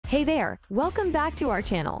Hey there, welcome back to our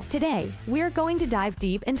channel. Today, we're going to dive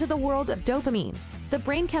deep into the world of dopamine, the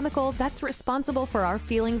brain chemical that's responsible for our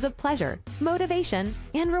feelings of pleasure, motivation,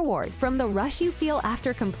 and reward. From the rush you feel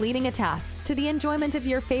after completing a task to the enjoyment of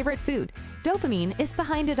your favorite food, dopamine is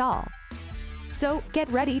behind it all. So,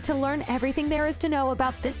 get ready to learn everything there is to know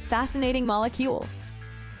about this fascinating molecule.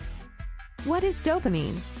 What is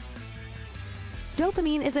dopamine?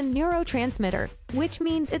 Dopamine is a neurotransmitter, which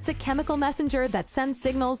means it's a chemical messenger that sends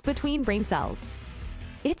signals between brain cells.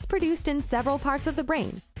 It's produced in several parts of the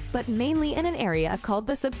brain, but mainly in an area called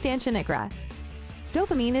the substantia nigra.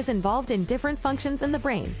 Dopamine is involved in different functions in the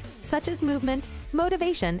brain, such as movement,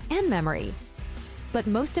 motivation, and memory. But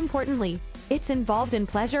most importantly, it's involved in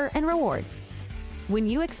pleasure and reward. When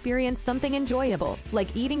you experience something enjoyable,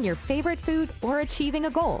 like eating your favorite food or achieving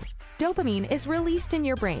a goal, dopamine is released in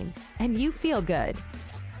your brain, and you feel good.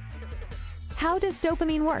 How does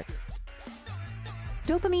dopamine work?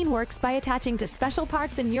 Dopamine works by attaching to special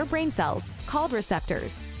parts in your brain cells, called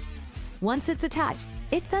receptors. Once it's attached,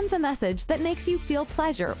 it sends a message that makes you feel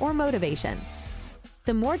pleasure or motivation.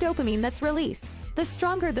 The more dopamine that's released, the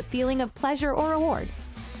stronger the feeling of pleasure or reward.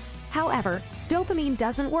 However, dopamine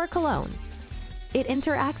doesn't work alone. It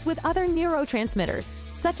interacts with other neurotransmitters,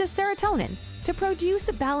 such as serotonin, to produce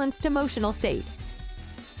a balanced emotional state.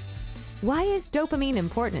 Why is dopamine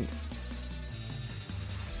important?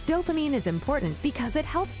 Dopamine is important because it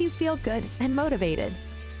helps you feel good and motivated.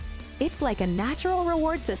 It's like a natural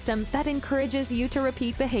reward system that encourages you to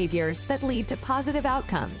repeat behaviors that lead to positive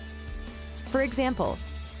outcomes. For example,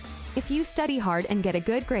 if you study hard and get a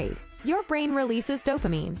good grade, your brain releases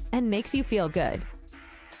dopamine and makes you feel good.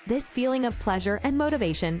 This feeling of pleasure and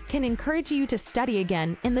motivation can encourage you to study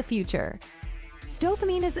again in the future.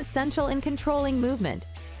 Dopamine is essential in controlling movement,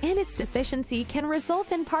 and its deficiency can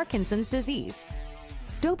result in Parkinson's disease.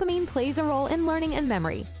 Dopamine plays a role in learning and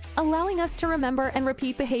memory, allowing us to remember and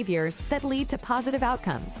repeat behaviors that lead to positive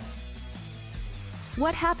outcomes.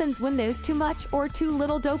 What happens when there's too much or too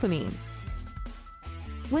little dopamine?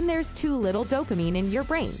 When there's too little dopamine in your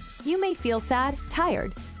brain, you may feel sad,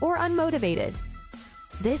 tired, or unmotivated.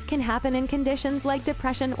 This can happen in conditions like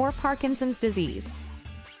depression or Parkinson's disease.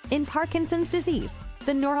 In Parkinson's disease,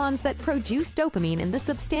 the neurons that produce dopamine in the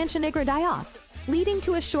substantia nigra die off, leading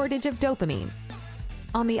to a shortage of dopamine.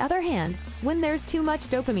 On the other hand, when there's too much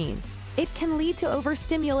dopamine, it can lead to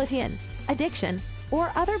overstimulation, addiction,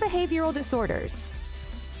 or other behavioral disorders.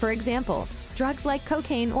 For example, drugs like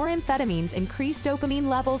cocaine or amphetamines increase dopamine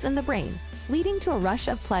levels in the brain, leading to a rush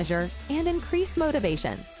of pleasure and increased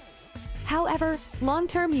motivation. However,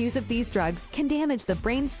 long-term use of these drugs can damage the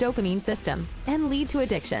brain's dopamine system and lead to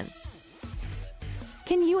addiction.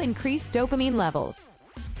 Can you increase dopamine levels?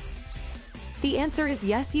 The answer is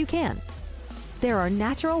yes, you can. There are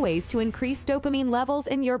natural ways to increase dopamine levels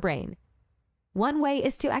in your brain. One way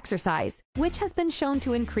is to exercise, which has been shown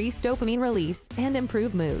to increase dopamine release and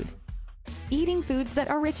improve mood. Eating foods that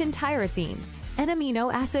are rich in tyrosine, an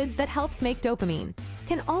amino acid that helps make dopamine,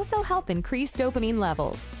 can also help increase dopamine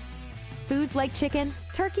levels. Foods like chicken,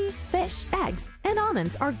 turkey, fish, eggs, and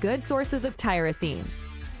almonds are good sources of tyrosine.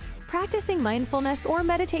 Practicing mindfulness or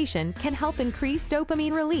meditation can help increase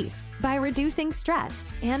dopamine release by reducing stress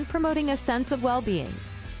and promoting a sense of well-being.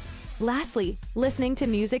 Lastly, listening to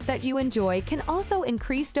music that you enjoy can also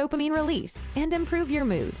increase dopamine release and improve your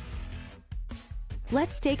mood.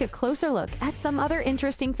 Let's take a closer look at some other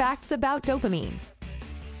interesting facts about dopamine.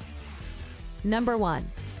 Number 1.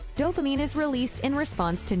 Dopamine is released in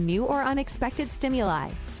response to new or unexpected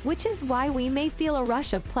stimuli, which is why we may feel a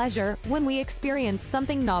rush of pleasure when we experience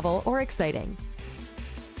something novel or exciting.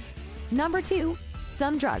 Number 2.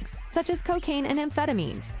 Some drugs, such as cocaine and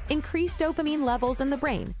amphetamines, increase dopamine levels in the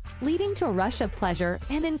brain, leading to a rush of pleasure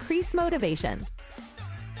and increased motivation.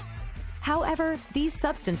 However, these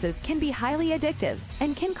substances can be highly addictive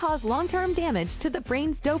and can cause long-term damage to the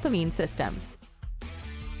brain's dopamine system.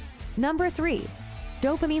 Number 3.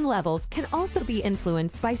 Dopamine levels can also be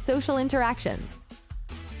influenced by social interactions.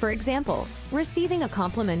 For example, receiving a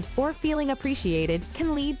compliment or feeling appreciated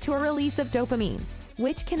can lead to a release of dopamine,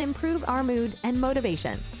 which can improve our mood and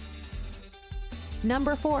motivation.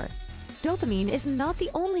 Number 4. Dopamine is not the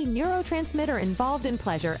only neurotransmitter involved in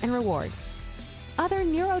pleasure and reward. Other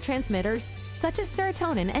neurotransmitters, such as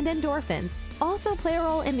serotonin and endorphins, also play a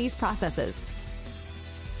role in these processes.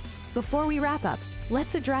 Before we wrap up,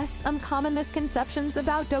 let's address some common misconceptions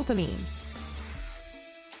about dopamine.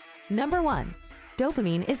 Number 1.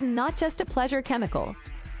 Dopamine is not just a pleasure chemical.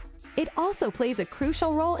 It also plays a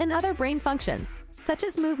crucial role in other brain functions, such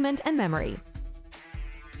as movement and memory.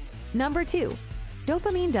 Number 2.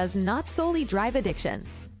 Dopamine does not solely drive addiction.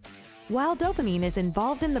 While dopamine is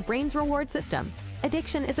involved in the brain's reward system,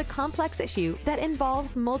 addiction is a complex issue that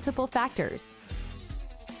involves multiple factors.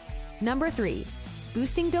 Number 3.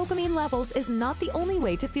 Boosting dopamine levels is not the only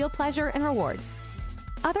way to feel pleasure and reward.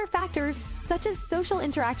 Other factors, such as social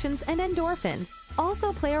interactions and endorphins,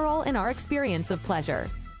 also play a role in our experience of pleasure.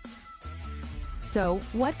 So,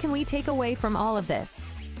 what can we take away from all of this?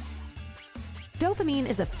 Dopamine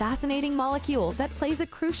is a fascinating molecule that plays a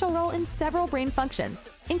crucial role in several brain functions,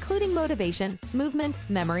 including motivation, movement,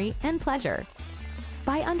 memory, and pleasure.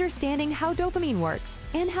 By understanding how dopamine works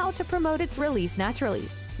and how to promote its release naturally,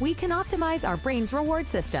 we can optimize our brain's reward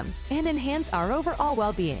system and enhance our overall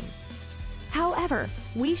well-being. However,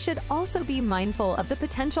 we should also be mindful of the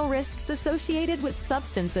potential risks associated with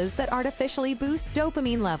substances that artificially boost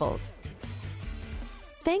dopamine levels.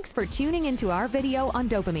 Thanks for tuning into our video on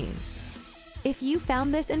dopamine. If you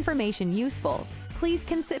found this information useful, please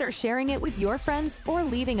consider sharing it with your friends or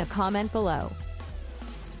leaving a comment below.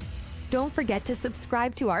 Don't forget to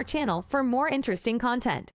subscribe to our channel for more interesting content.